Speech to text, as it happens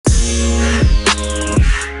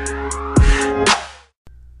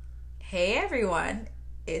everyone.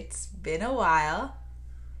 It's been a while.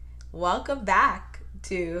 Welcome back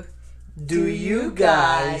to Do You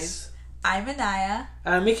Guys? I'm Anaya.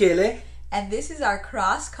 I'm Michele. And this is our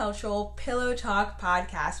cross-cultural pillow talk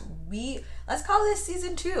podcast. Let's call this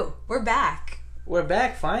season 2. We're back. We're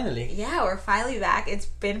back finally. Yeah, we're finally back. It's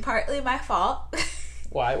been partly my fault.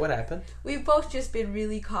 Why? What happened? We've both just been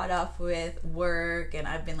really caught up with work, and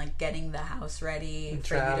I've been like getting the house ready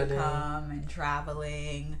for you to come and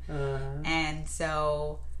traveling. And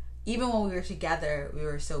so even when we were together, we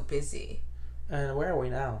were so busy. And where are we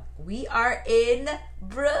now? We are in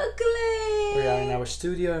Brooklyn. We are in our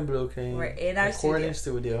studio in Brooklyn. We're in our recording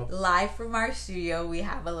studio. Live from our studio. We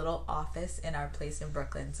have a little office in our place in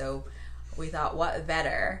Brooklyn. So we thought, what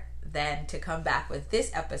better than to come back with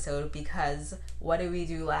this episode, because what did we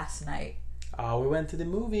do last night? We went to the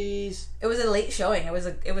movies. It was a late showing. It was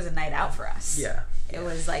a night out for us. Yeah. It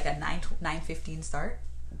was like a 9:15 start.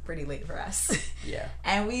 Pretty late for us. Yeah.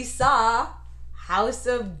 And we saw House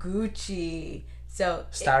of Gucci. So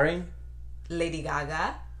starring Lady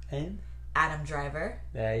Gaga and Adam Driver.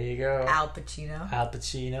 There you go. Al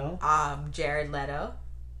Pacino. Jared Leto.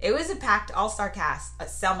 It was a packed all-star cast.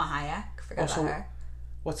 Selma Hayek. Forgot about her.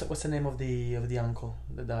 What's the name of the uncle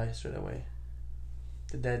that died straight away?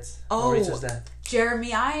 The dad's Maurice's dad.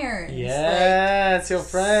 Jeremy Irons. Yeah, it's your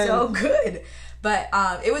friend. So good. But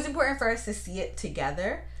it was important for us to see it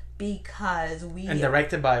together because and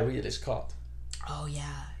directed by Ridley Scott. Oh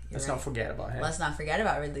yeah. Let's not forget about him. Let's not forget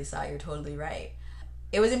about Ridley Scott. You're totally right.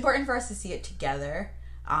 It was important for us to see it together,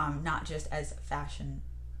 not just as fashion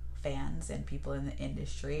fans and people in the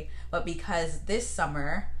industry, but because this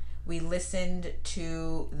summer we listened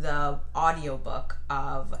to the audiobook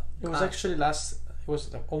of... It was actually it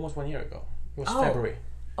was almost 1 year ago. It was February.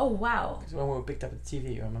 Oh, wow. It's when we picked up the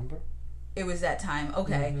TV, you remember? It was that time.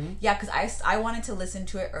 Okay. Mm-hmm. Yeah, because I wanted to listen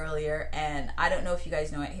to it earlier, and I don't know if you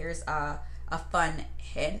guys know it. Here's a fun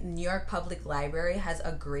hint. New York Public Library has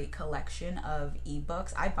a great collection of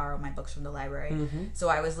ebooks. I borrow my books from the library. Mm-hmm. So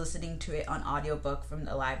I was listening to it on audiobook from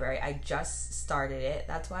the library. I just started it.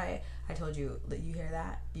 That's why I told you you hear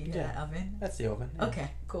that? You hear that oven? That's the oven. Yeah.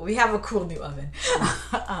 Okay, cool. We have a cool new oven.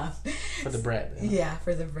 For the bread. Yeah,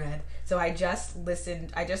 for the bread. So I just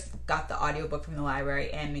got the audiobook from the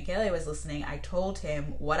library, and Michele was listening. I told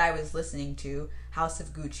him what I was listening to, House of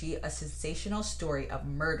Gucci, a sensational story of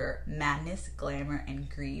murder, madness, glamour, and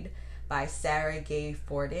greed by Sarah Gay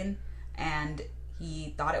Forden. And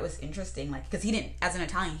he thought it was interesting, like, because he didn't, as an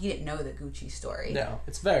Italian, he didn't know the Gucci story. No,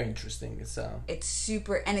 it's very interesting. It's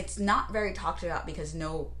super, and it's not very talked about because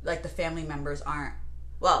the family members aren't,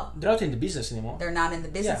 they're not in the business anymore. They're not in the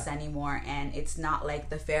business anymore, and it's not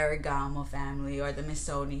like the Ferragamo family or the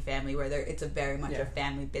Missoni family where it's a very much a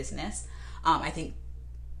family business. I think,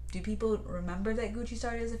 do people remember that Gucci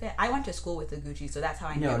started as a family? I went to school with the Gucci, so that's how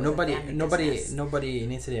I know. No, nobody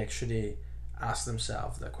in Italy actually ask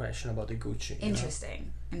themselves the question about the Gucci.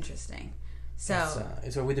 Interesting. So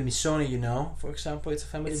it's with the Missoni, for example, it's a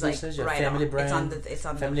family business. You have family brand. It's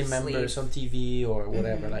on family the members on TV or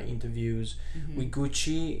whatever, like interviews. With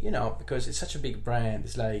Gucci, because it's such a big brand.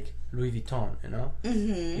 It's like Louis Vuitton,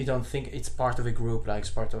 You don't think it's part of a group, like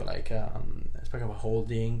it's part of it's part of a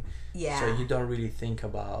holding. Yeah. So you don't really think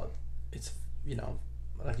about it's,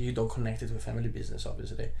 like you don't connect it to a family business,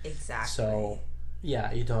 obviously. Exactly. So.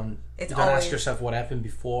 Yeah, you don't ask yourself what happened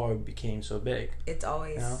before it became so big. It's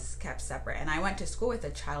always kept separate. And I went to school with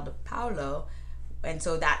a child of Paolo, and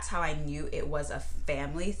so that's how I knew it was a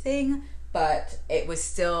family thing, but it was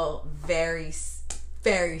still very,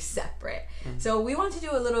 very separate. Mm-hmm. So we want to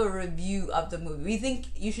do a little review of the movie. We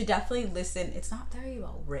think you should definitely listen. It's not very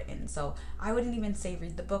well written, so I wouldn't even say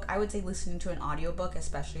read the book. I would say listening to an audiobook,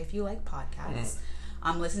 especially if you like podcasts.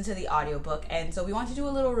 Listen to the audiobook, and so we want to do a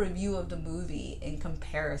little review of the movie in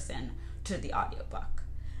comparison to the audiobook.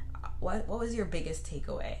 What was your biggest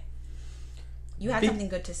takeaway? You had something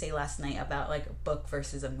good to say last night about like a book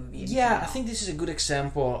versus a movie. I think this is a good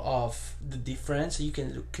example of the difference. You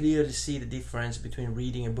can clearly see the difference between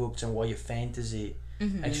reading a book and what your fantasy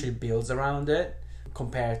actually builds around it,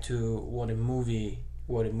 compared to what a movie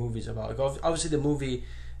is about. Like obviously, the movie,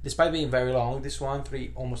 despite being very long, this one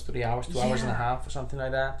almost 3 hours, 2 hours and a half or something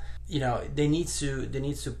like that. They need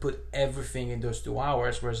to put everything in those 2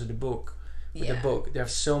 hours, whereas the book, the book, there are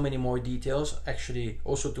so many more details actually,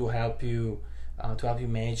 also to help you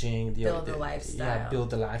imagine build the lifestyle. Build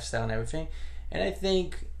the lifestyle and everything. And I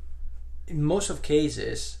think in most of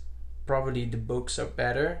cases, probably the books are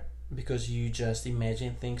better because you just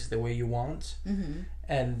imagine things the way you want.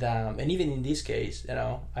 And even in this case,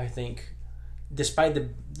 I think. Despite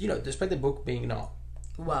the book being not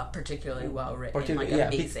well, particularly well written, yeah,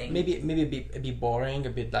 amazing. maybe a bit boring, a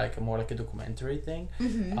bit like more like a documentary thing.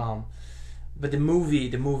 But the movie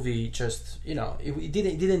just, it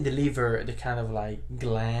didn't deliver the kind of like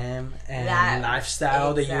glam and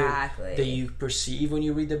lifestyle that you perceive when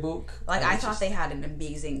you read the book. Like, I thought they had an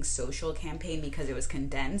amazing social campaign because it was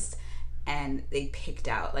condensed, and they picked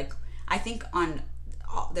out, like, I think on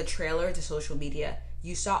the trailer to social media,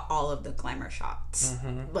 you saw all of the glamour shots.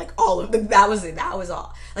 Like, all of them. That was it. That was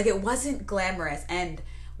all. Like, it wasn't glamorous. And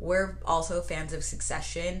we're also fans of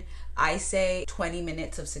Succession. I say 20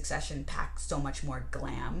 minutes of Succession packed so much more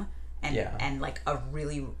glam and like a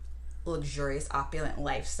really luxurious, opulent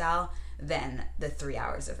lifestyle than the 3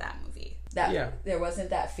 hours of that movie. There wasn't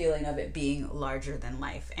that feeling of it being larger than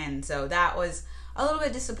life. And so that was a little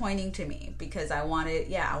bit disappointing to me because I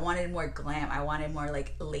wanted more glam. I wanted more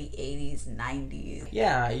like late 80s, 90s.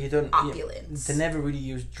 Yeah, you don't opulence. They never really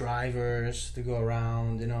use drivers to go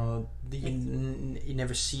around, you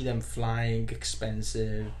never see them flying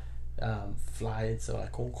expensive flights or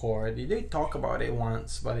like Concorde. They talk about it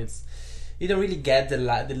once, but you don't really get the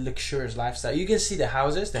luxurious lifestyle. You can see the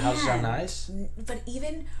houses are nice, but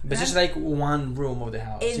just like one room of the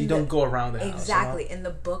house, so you don't go around the house. Exactly. In the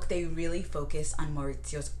book, they really focus on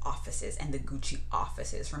Maurizio's offices and the Gucci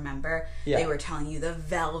offices. Remember, they were telling you the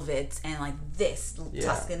velvets and like this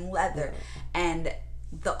Tuscan leather, and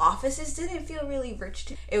the offices didn't feel really rich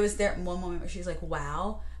to me. It was there one moment where she's like,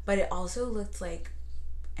 "Wow," but it also looked like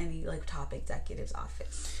any like top executive's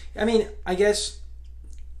office. I mean, I guess,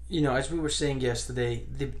 as we were saying yesterday,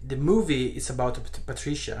 the movie is about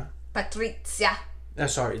Patrizia.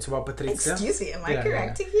 Sorry, it's about Patrizia. Excuse me, am I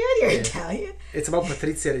correcting you? You're Italian. It's about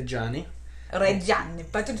Patrizia Reggiani.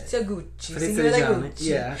 Patrizia Gucci. Signora Gucci.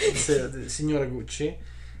 Yeah, it's the Signora Gucci.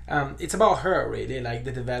 It's about her, really, like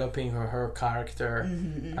the developing her character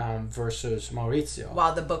versus Maurizio.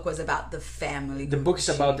 While the book was about the family. The book is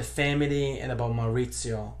about the family and about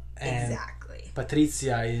Maurizio. And exactly.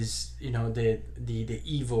 Patrizia is, the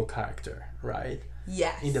evil character, right?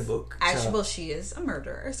 Yes. In the book. Actually, she is a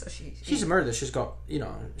murderer, so she's a murderer. She's got,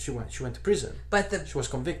 she went to prison. She was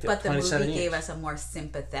convicted. But the movie gave us a more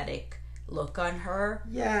sympathetic look on her.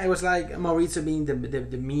 Yeah, it was like Maurizio being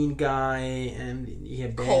the mean guy, and he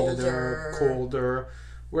abandoned her, colder.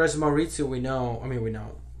 Whereas Maurizio, we know.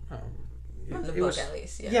 From the book, at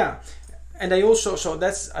least. Yeah. And I also,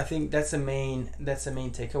 I think that's the main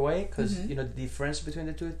takeaway, because the difference between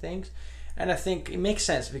the two things. And I think it makes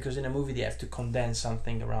sense because in a movie they have to condense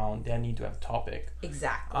something around. They need to have a topic.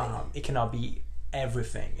 Exactly. It cannot be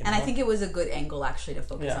everything. And I think it was a good angle actually to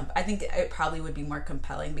focus on. I think it probably would be more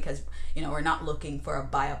compelling because we're not looking for a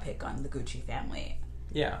biopic on the Gucci family.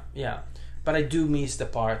 Yeah. But I do miss the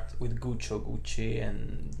part with Gucci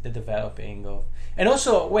and the developing of. And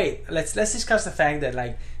also, wait, let's discuss the fact that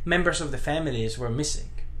like members of the families were missing.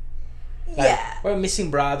 We're missing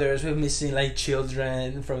brothers. We're missing like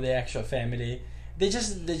children from the actual family. They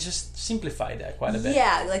just simplified that quite a bit.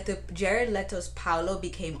 Yeah, like the Jared Leto's Paolo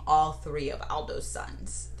became all three of Aldo's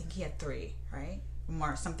sons. I think he had three, right?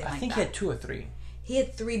 More something like that. I think he had 2 or 3. He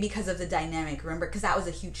had 3 because of the dynamic. Remember, because that was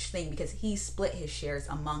a huge thing because he split his shares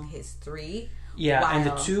among his 3. Yeah, and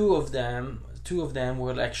the two of them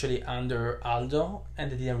were actually under Aldo,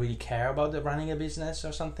 and they didn't really care about running a business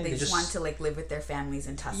or something. They just wanted to like live with their families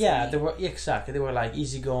in Tuscany. Yeah, they were like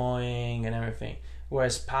easygoing and everything.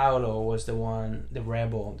 Whereas Paolo was the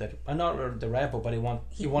rebel not the rebel, but he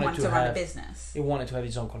wanted to run a business. He wanted to have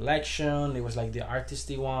his own collection. It was like the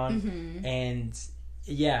artisty one, and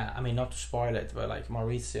not to spoil it, but like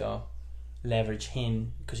Maurizio leveraged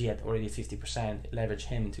him because he had already 50%. Leveraged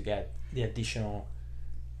him to get the additional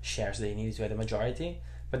shares they needed to have the majority.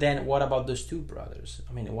 But then, what about those 2 brothers?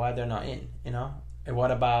 I mean, why they're not in? And what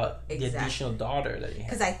about the additional daughter that he had?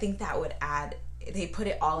 Because I think that would add. They put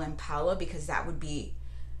it all in Paolo because that would be.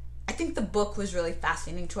 I think the book was really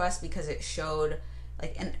fascinating to us because it showed,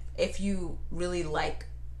 like, and if you really like,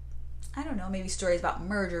 I don't know, maybe stories about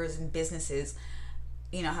mergers and businesses,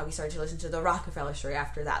 how we started to listen to the Rockefeller story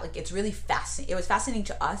after that. Like, it's really fascinating. It was fascinating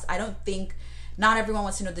to us. I don't think. Not everyone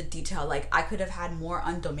wants to know the detail. Like, I could have had more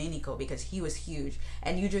on Domenico because he was huge.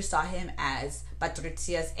 And you just saw him as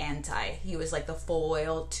Patrizia's anti. He was like the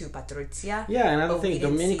foil to Patrizia. Yeah, and I don't think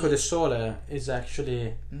Domenico De Sole is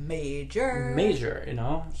actually... Major,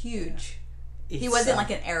 Yeah. Huge. He wasn't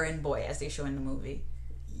like an errand boy as they show in the movie.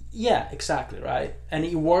 Yeah, exactly, right? And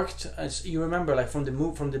he worked, as you remember, like from the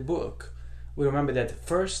book, we remember that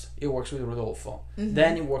first he works with Rodolfo.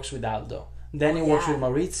 Then he works with Aldo. Then he works with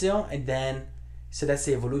Maurizio, and then So that's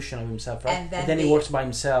the evolution of himself, right? And then he works by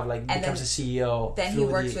himself, like becomes a CEO. Then he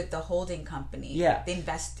works with the holding company. Yeah. They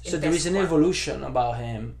invest. So there is an evolution about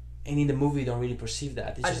him, and in the movie you don't really perceive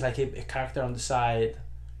that. It's just like a character on the side.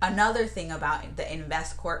 Another thing about the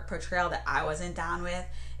InvestCorp portrayal that I wasn't down with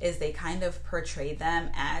is they kind of portrayed them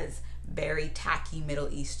as very tacky Middle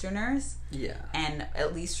Easterners. Yeah. And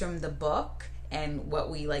at least from the book and what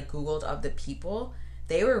we like Googled of the people,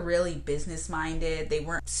 they were really business minded. They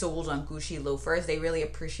weren't sold on Gucci loafers. They really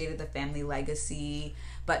appreciated the family legacy,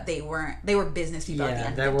 but they were business people at the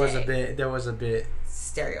end of the day. That was a bit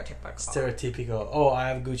stereotypical. Oh, I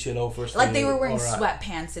have Gucci loafers. Like they were wearing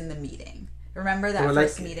sweatpants in the meeting. Remember that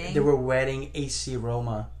first meeting? They were wearing AC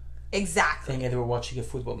Roma. Exactly. And they were watching a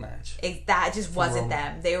football match. That just wasn't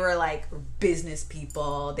them. They were like business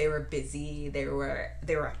people. They were busy.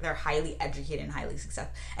 They're highly educated and highly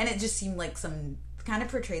successful. And it just seemed like some kind of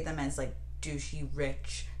portrayed them as like douchey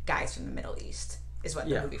rich guys from the Middle East is what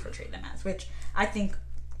the movie portrayed them as, which I think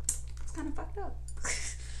it's kind of fucked up.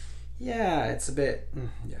 Yeah, it's a bit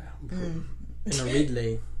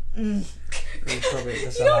Ridley. Probably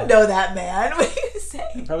you don't know that man. What are you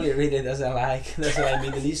saying? Probably Ridley doesn't like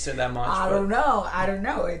Middle Eastern that much. I don't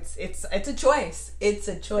know. It's a choice. It's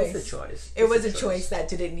a choice. It was a choice that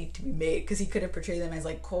didn't need to be made because he could have portrayed them as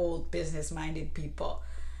like cold, business-minded people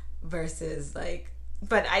versus like.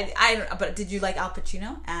 But But did you like Al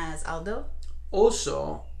Pacino as Aldo?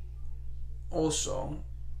 Also,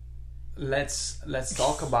 let's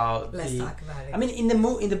talk about talk about it. I mean, in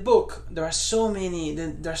the book, there are so many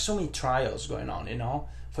trials going on,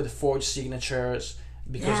 for the forged signatures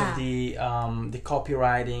because of the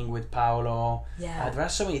copywriting with Paolo. Yeah, there are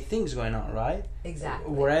so many things going on, right?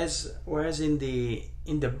 Exactly. Whereas in the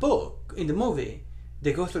movie,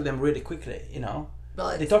 they go through them really quickly,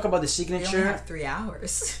 Well, they talk about the signature. They only have 3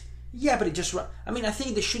 hours. Yeah, but I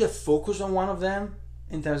think they should have focused on one of them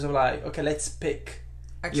in terms of like, okay, let's pick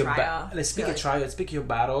a trial. Let's pick a trial. Let's pick your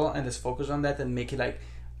battle and let's focus on that and make it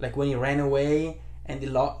like when he ran away and the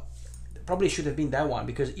law. Probably should have been that one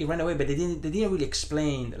because he ran away, but they didn't really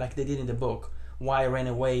explain like they did in the book why he ran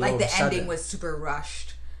away. Like the ending was super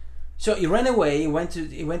rushed. So he ran away. He went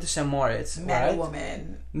to St. Moritz. Met a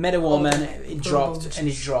woman. He dropped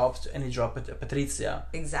Patrizia.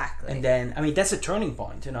 Exactly. And then that's a turning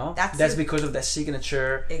point. That's because of that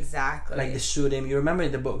signature. Exactly. Like they sued him. You remember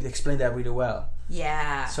in the book they explained that really well.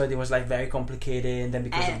 Yeah. So it was like very complicated, and then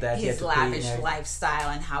because of that, his lavish lifestyle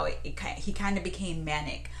and how he kind of became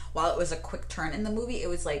manic. While it was a quick turn in the movie, it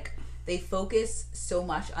was like they focus so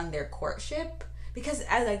much on their courtship. Because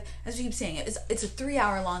as we keep saying, it's a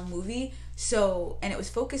 3-hour-long movie. So, and it was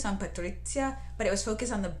focused on Patrizia, but it was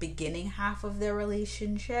focused on the beginning half of their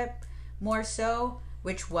relationship more so,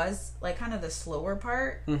 which was like kind of the slower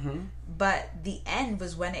part. Mm-hmm. But the end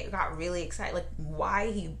was when it got really exciting, like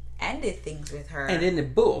why he ended things with her. And in the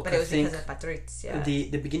book, but it was because of Patrizia.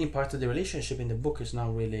 The beginning part of the relationship in the book is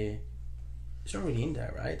not really. It's not really in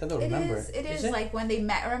there, right? I don't remember. It is like when they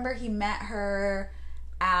met. Remember, he met her.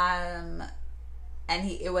 And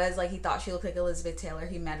it was like he thought she looked like Elizabeth Taylor.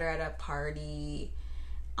 He met her at a party,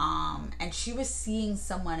 and she was seeing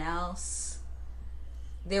someone else.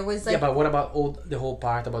 There was like but what about the whole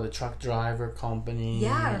part about the truck driver company?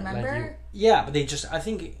 Yeah, remember? But they just I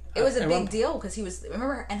think it was a big deal because he was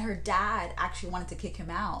and her dad actually wanted to kick him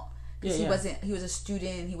out because he was a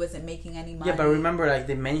student. He wasn't making any money. Yeah, but remember, like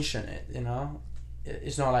they mention it,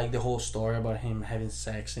 It's not like the whole story about him having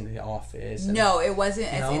sex in the office. No, it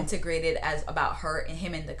wasn't as integrated as about her and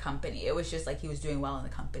him in the company. It was just like he was doing well in the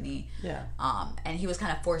company. Yeah. And he was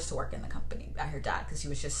kind of forced to work in the company by her dad because he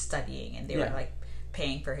was just studying and they were like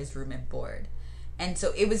paying for his room and board. And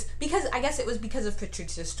so it was because of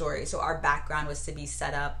Patrizia's story. So our background was to be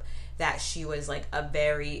set up that she was like a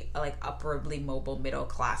very like upwardly mobile middle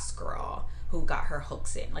class girl who got her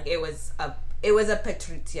hooks in. Like it was a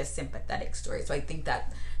Patrizia sympathetic story. So I think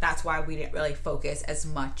that's why we didn't really focus as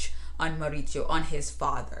much on Maurizio, on his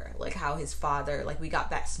father. Like how his father, like we got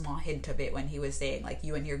that small hint of it when he was saying like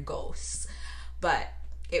you and your ghosts. But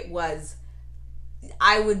it was,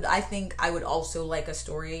 I think I would also like a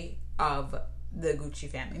story of the Gucci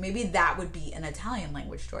family. Maybe that would be an Italian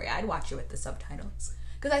language story. I'd watch it with the subtitles.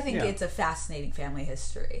 Because I think it's a fascinating family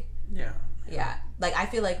history. Yeah. Like, I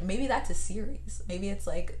feel like maybe that's a series. Maybe it's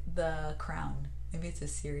like The Crown. Maybe it's a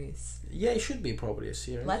series. Yeah, it should be probably a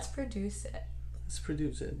series. Let's produce it.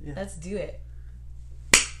 Yeah. Let's do it.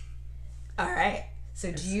 All right.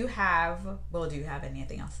 So do you have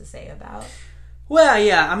anything else to say about? Well,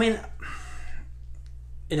 yeah. I mean,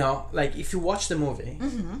 like if you watch the movie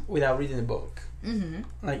without reading the book,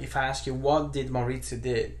 like if I ask you what did Maurizio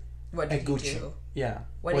did what did Gucci do? Yeah.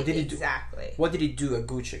 What did exactly? He do? What did he do at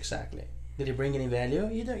Gucci exactly? Did he bring any value?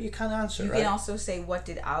 You can't answer. You right? can also say what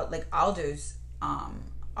did Aldo's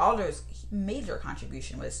major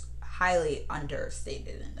contribution was highly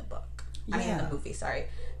understated in the book. Yeah. I mean, in the movie. Sorry,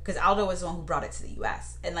 because Aldo was the one who brought it to the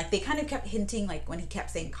U.S. and like they kind of kept hinting like when he kept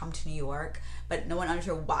saying come to New York, but no one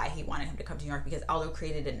understood why he wanted him to come to New York because Aldo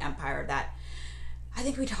created an empire that. I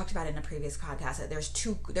think we talked about it in a previous podcast that there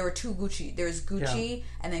were two Gucci. There's Gucci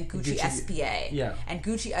and then Gucci SPA. Yeah. And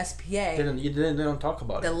Gucci SPA. They don't talk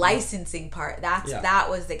about the licensing part. That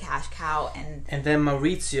was the cash cow and then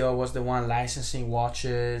Maurizio was the one licensing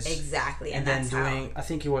watches. Exactly. And then I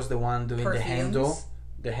think he was the one doing perfumes.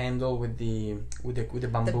 the handle with the bamboo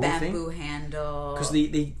thing. The bamboo handle. Because they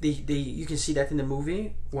you can see that in the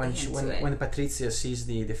movie when Patrizia sees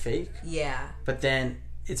the fake. Yeah. But then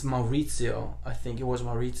it's Maurizio. I think it was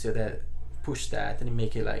Maurizio that pushed that and he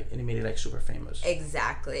made it like super famous.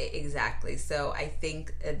 Exactly. So I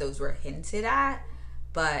think those were hinted at,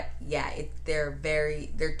 but yeah,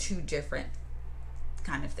 they're two different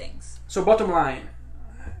kind of things. So bottom line,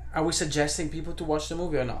 are we suggesting people to watch the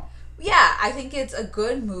movie or not? Yeah, I think it's a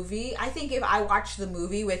good movie. I think if I watched the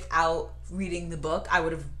movie without reading the book, I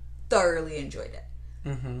would have thoroughly enjoyed it.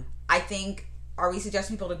 Mm-hmm. I think. Are we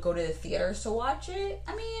suggesting people to go to the theaters to watch it?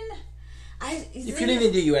 I mean, if you live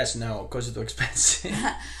in the US, no, because it's too expensive.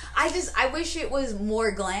 I wish it was more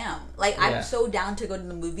glam. Like, yeah. I'm so down to go to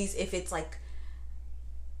the movies if it's like,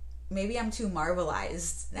 maybe I'm too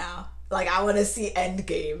Marvelized now. Like, I want to see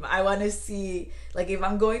Endgame. I want to see, like, if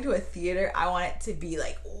I'm going to a theater, I want it to be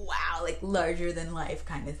like, wow, like larger than life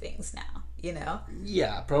kind of things now. You know?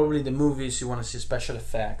 Yeah, probably the movies you want to see special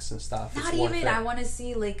effects and stuff. Not even. I want to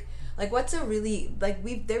see like what's a really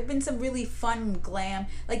there've been some really fun glam,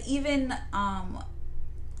 like even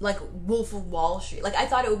like Wolf of Wall Street. Like I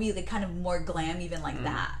thought it would be like kind of more glam even like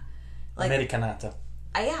that. Like Americanata.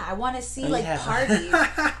 I want to see parties.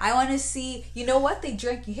 I want to see. You know what they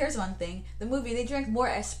drink? Here's one thing. The movie, they drank more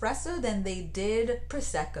espresso than they did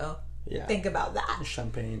prosecco. Yeah. Think about that.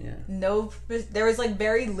 Champagne. Yeah. No, there was like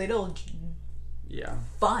very little. Yeah.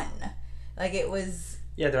 Fun, like it was.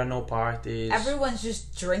 Yeah, there are no parties. Everyone's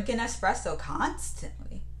just drinking espresso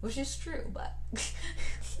constantly, which is true, but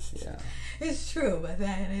yeah, it's true. But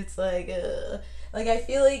then it's like I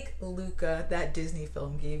feel like Luca, that Disney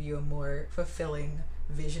film, gave you a more fulfilling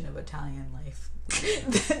vision of Italian life.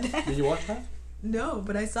 Did you watch that? No,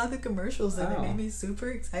 but I saw the commercials and it made me super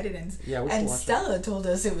excited. And Stella told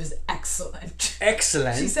us it was excellent.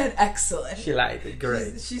 Excellent? She said excellent. She liked it.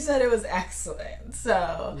 Great. She said it was excellent.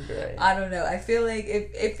 So, great. I don't know. I feel like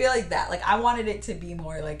that. Like, I wanted it to be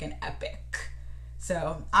more like an epic.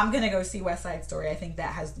 So, I'm going to go see West Side Story. I think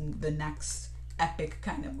that has the next epic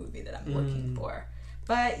kind of movie that I'm looking for.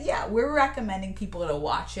 But, yeah, we're recommending people to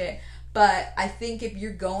watch it. But I think if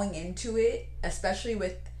you're going into it, especially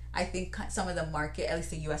with... I think some of the market, at least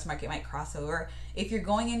the U.S. market, might cross over. If you're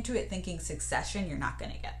going into it thinking Succession, you're not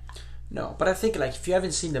going to get that. No, but I think like if you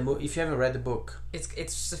haven't seen the movie, if you haven't read the book,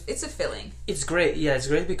 it's a filling. It's great. Yeah, it's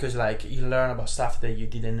great because like you learn about stuff that you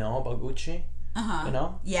didn't know about Gucci. You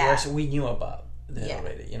know. Yeah. Whereas we knew about them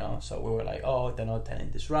already. You know, so we were like, oh, they're not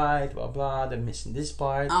telling this right. Blah blah. They're missing this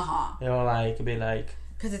part. They were like a bit like.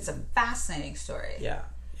 Because it's a fascinating story. Yeah.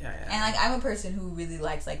 And like I'm a person who really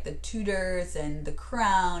likes like the Tudors and the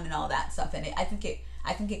Crown and all that stuff, and I think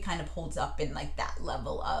it kind of holds up in like that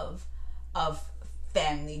level of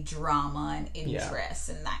family drama and interest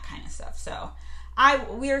and that kind of stuff. So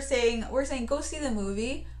we're saying go see the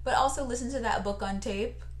movie, but also listen to that book on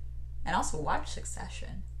tape, and also watch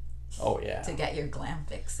Succession. Oh yeah. To get your glam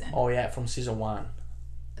fix in. Oh yeah, from season 1.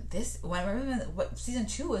 Season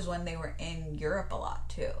 2 was when they were in Europe a lot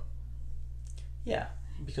too. Yeah.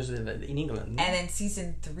 Because in England. And then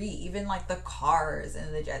season 3, even like the cars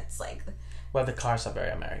and the jets, like. Well, the cars are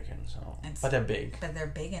very American, so. But they're big. But they're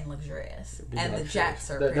big and luxurious. Big and luxurious. The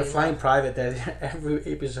jets are pretty They're flying private every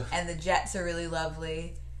episode. And the jets are really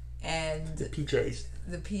lovely. And. The PJs.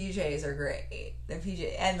 The PJs are great.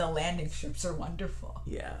 And the landing strips are wonderful.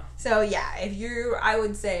 Yeah. So, yeah, I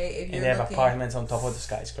would say if you're. And they have apartments on top of the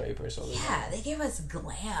skyscrapers. Yeah, they give us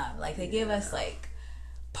glam. Like, they give us, like,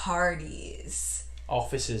 parties.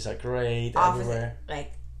 Offices are great everywhere.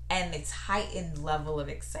 And it's heightened level of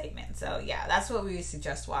excitement. So yeah, that's what we would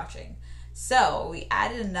suggest watching. So we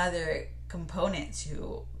added another component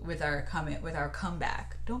with our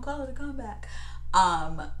comeback. Don't call it a comeback.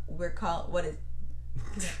 What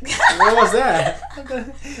was that?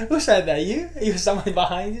 Who said that? You? You someone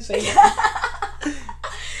behind you saying that?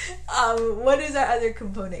 What is our other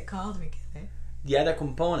component called, Michele? The other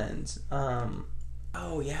component.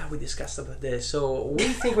 Oh yeah, we discussed about this. So we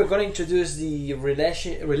think we're going to introduce the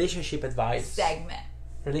relationship advice segment.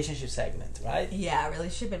 Relationship segment, right? Yeah,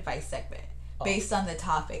 relationship advice segment based on the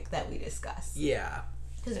topic that we discussed. Yeah.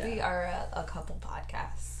 Because we are a couple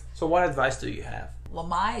podcasts. So what advice do you have? Well,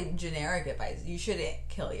 my generic advice: you shouldn't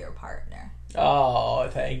kill your partner. Oh,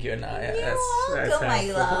 thank you, Naya. You're That's welcome,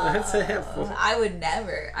 my love. That's helpful. I would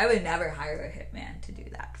never hire a hitman to do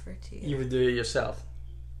that for you. You would do it yourself,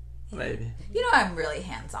 maybe. You know, I'm really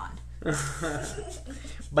hands-on.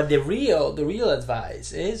 But the real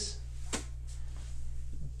advice is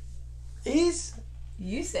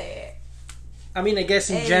you say it. I mean, I guess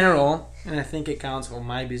in general, and I think it counts for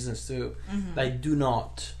my business too. Mm-hmm. Like, do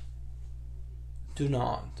not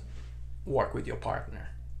work with your partner.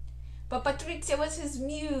 But Patrizia was his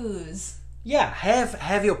muse. Yeah,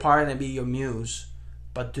 have your partner be your muse,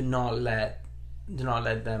 but do not let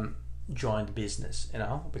them join the business,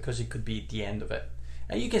 because it could be the end of it.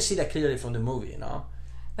 And you can see that clearly from the movie,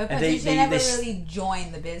 But Patrizia never really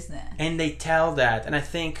joined the business. And they tell that, and I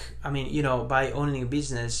think, by owning a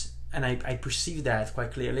business, and I perceive that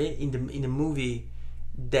quite clearly in the movie,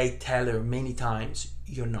 they tell her many times,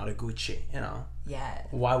 "You're not a Gucci," Yeah.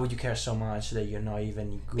 Why would you care so much that you're not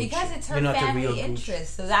even Gucci? Because it's her you're not family the real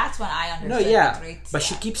interest. So that's when I understood. No, yeah, Patrizia. but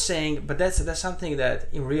she keeps saying, but that's something that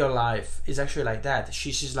in real life is actually like that.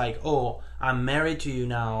 She's like, "Oh, I'm married to you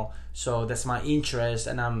now, so that's my interest,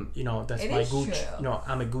 and I'm, that's it my is Gucci. True.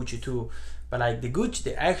 I'm a Gucci too." But like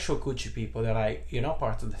the actual Gucci people, they're like, "You're not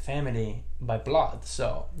part of the family by blood,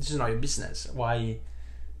 so this is not your business. Why?"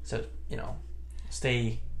 So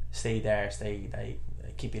stay there,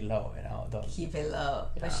 keep it low, Don't keep it low.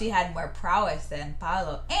 Yeah. But she had more prowess than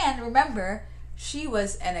Paolo. And remember, she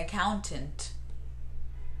was an accountant.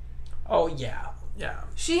 Oh yeah.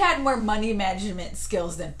 She had more money management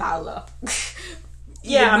skills than Paolo.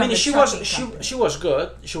 Yeah, I mean, she was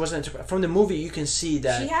good. She wasn't from the movie. You can see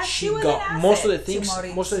that she got most of the things.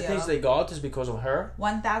 Most of the things they got is because of her.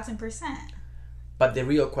 1000%. But the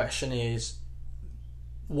real question is,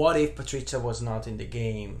 what if Patrizia was not in the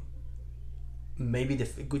game? Maybe the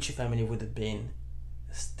Gucci family would have been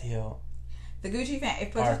still the Gucci family.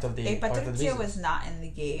 If Patrizia was not in the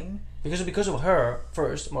game, because of her,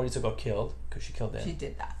 first Maurizio got killed because she killed him. She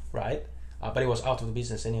did that, right? But he was out of the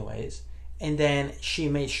business anyways. And then she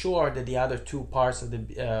made sure that the other two parts of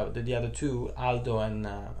the other two, Aldo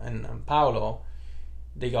and Paolo,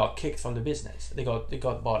 they got kicked from the business. They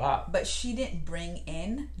got bought out. But she didn't bring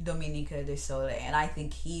in Domenico De Sole, and I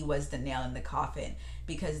think he was the nail in the coffin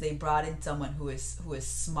because they brought in someone who is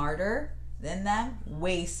smarter than them,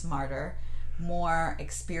 way smarter, more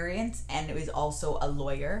experienced, and it was also a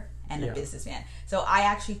lawyer and a businessman. So I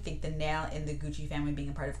actually think the nail in the Gucci family being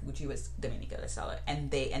a part of Gucci was Domenico De Sole,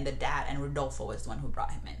 and the dad, and Rodolfo was the one who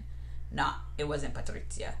brought him in. It wasn't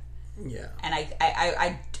Patrizia. Yeah. And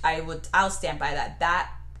I'll stand by that.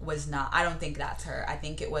 That was not. I don't think that's her. I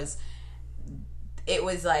think it was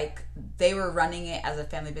like they were running it as a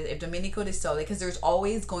family business. If Domenico De Sole, because there's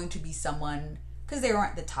always going to be someone, because they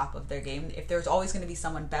weren't the top of their game. If there's always going to be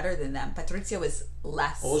someone better than them, Patrizia was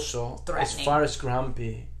less also threatening. As far as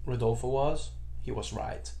grumpy Rodolfo was, he was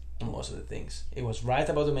right on most of the things. He was right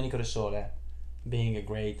about Domenico De Sole being a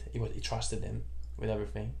great. He trusted him with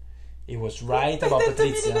everything. He was right about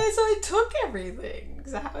Patrizia. So he took everything.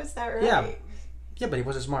 So how is that right? Yeah, but he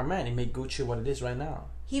was a smart man. He made Gucci what it is right now.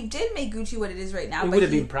 He did make Gucci what it is right now. He would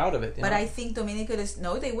have been proud of it. But I think Domenico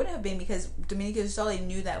they wouldn't have been, because Domenico De Sole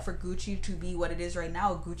knew that for Gucci to be what it is right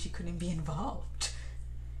now, Gucci couldn't be involved.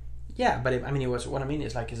 Yeah, but he was. What I mean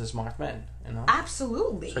is, like, he's a smart man,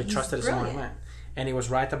 Absolutely. So he trusted a smart man, and he was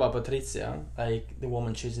right about Patrizia, like the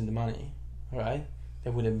woman chasing the money, right?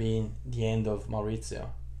 That would have been the end of Maurizio.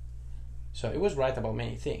 So it was right about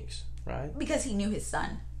many things, right? Because he knew his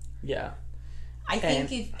son. Yeah. I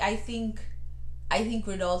think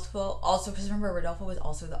Rodolfo also, because remember, Rodolfo was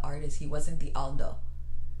also the artist. He wasn't the Aldo.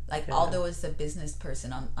 Aldo was the business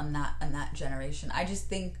person on that generation. I just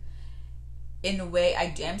think, in a way,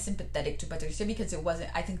 I am sympathetic to Patrizia because it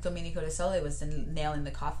wasn't. I think Domenico De Sole was the nail in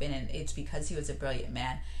the coffin, and it's because he was a brilliant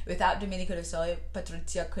man. Without Domenico De Sole,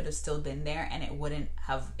 Patrizia could have still been there, and it wouldn't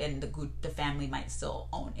have. And the family might still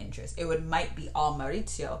own interest. It might be all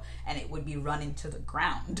Maurizio, and it would be running to the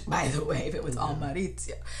ground. By the way, if it was all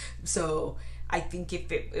Maurizio, so I think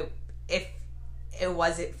if it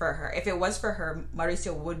wasn't for her, if it was for her,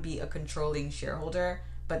 Maurizio would be a controlling shareholder,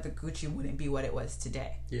 but the Gucci wouldn't be what it was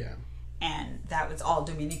today. Yeah. And that was all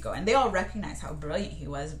Domenico. And they all recognized how brilliant he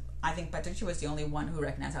was. I think Patrizia was the only one who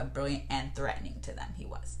recognized how brilliant and threatening to them he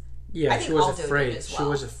was. Yeah, she was afraid. She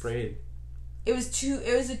was afraid. It was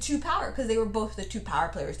a two power, because they were both the two power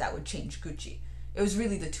players that would change Gucci. It was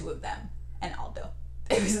really the two of them and Aldo.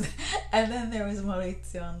 It was, and then there was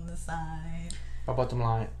Maurizio on the side. But bottom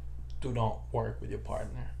line, do not work with your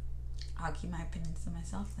partner. I'll keep my opinions to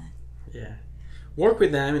myself then. Yeah. Work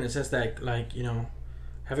with them in the sense that, like, you know,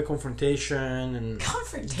 have a confrontation and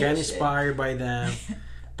get inspired by them.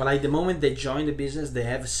 But like the moment they join the business, they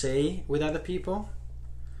have a say with other people.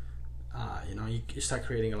 You know, you start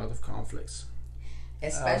creating a lot of conflicts.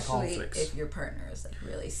 Especially if your partner is like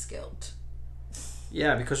really skilled.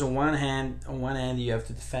 Yeah, because on one hand you have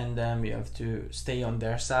to defend them, you have to stay on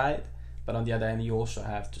their side, but on the other hand you also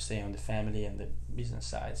have to stay on the family and the business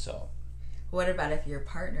side. So what about if your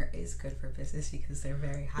partner is good for business because they're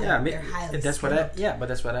very high? Yeah, they're highly that's skilled.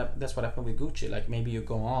 that's what happened with Gucci. Like maybe you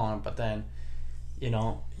go on, but then, you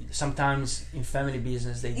know, sometimes in family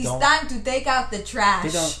business it's time to take out the trash.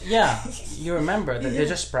 They don't. Yeah, you remember that they're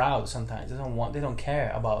just proud. Sometimes they don't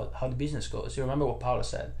care about how the business goes. You remember what Paolo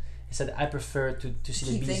said? He said, "I prefer to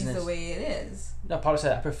see the business things the way it is." No, Paolo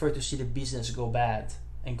said, "I prefer to see the business go bad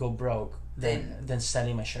and go broke than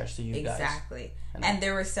selling my shares to you guys." Exactly. And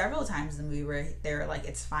there were several times in the movie where they were like,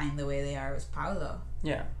 "It's fine the way they are." It was Paolo.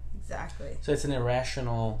 Yeah. Exactly. So it's an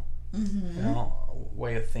irrational, you know,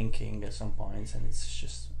 way of thinking at some points, and it's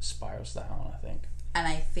just spirals down, I think. And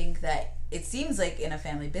I think that it seems like in a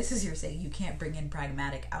family business, you're saying you can't bring in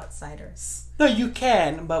pragmatic outsiders. No, you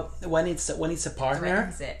can, but when it's a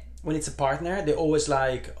partner, when it's a partner, they're always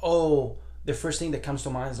like, oh, the first thing that comes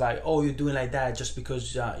to mind is like, oh, you're doing like that just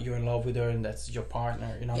because you're in love with her and that's your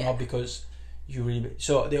partner, you know, not because you really.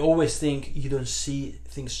 So they always think you don't see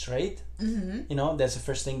things straight. You know, that's the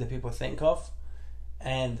first thing that people think of,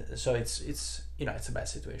 and so it's you know, it's a bad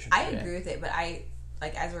situation. I agree with it, but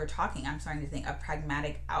like as we're talking, I'm starting to think a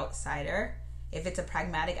pragmatic outsider. If it's a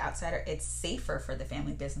pragmatic outsider, it's safer for the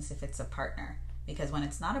family business if it's a partner. Because when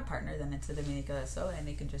it's not a partner, then it's a Domenico Sola and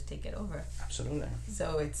they can just take it over. Absolutely.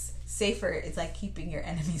 So it's safer. It's like keeping your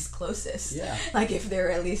enemies closest. Yeah. Like if they're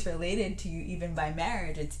at least related to you, even by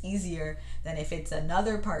marriage, it's easier than if it's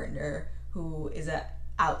another partner who is an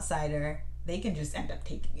outsider. They can just end up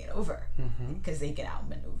taking it over because they can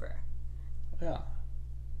outmaneuver. Yeah.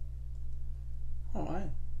 All right.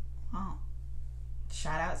 Oh.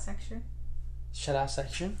 Shout out section. Shout out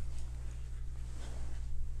section.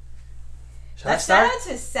 Let's shout out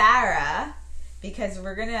to Sarah because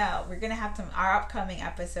we're gonna have some our upcoming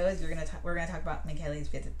episodes. We're gonna talk about Michele's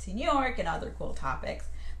visit to New York and other cool topics.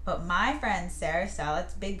 But my friend Sarah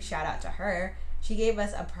Sellett's, big shout out to her. She gave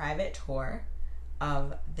us a private tour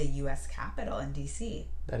of the U.S. Capitol in D.C.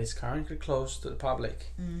 that is currently closed to the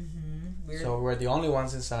public. So we're the only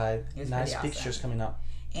ones inside. Nice pictures coming up.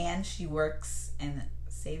 And she works and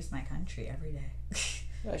saves my country every day.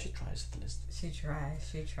 Yeah, she tries at least. She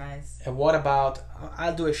tries. And what about,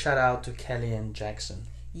 I'll do a shout out to Kelly and Jackson.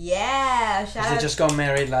 Yeah, shout out. They just got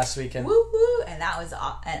married last weekend. Woo woo. And that was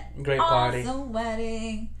a great party. Awesome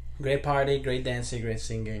wedding. Great party, great dancing, great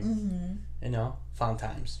singing. You know, fun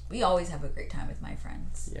times. We always have a great time with my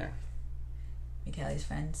friends. Yeah. Michele's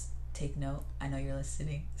friends, take note. I know you're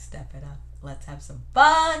listening. Step it up. Let's have some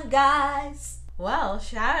fun, guys. Well,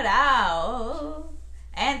 shout out.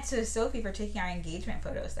 And to Sophie for taking our engagement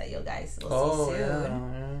photos that you guys will see soon.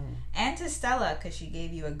 Yeah. And to Stella because she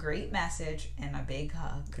gave you a great message and a big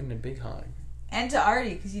hug. And a big hug. And to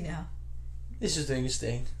Artie because, you know. He's just doing his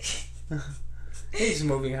thing. He's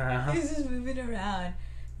moving around. He's just moving around.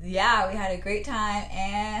 Yeah, we had a great time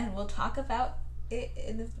and we'll talk about it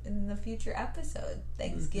in the future episode.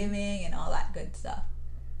 Thanksgiving and all that good stuff.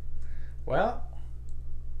 Well,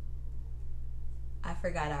 I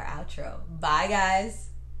forgot our outro. Bye, guys.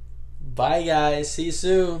 Bye, guys. See you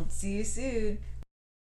soon. See you soon.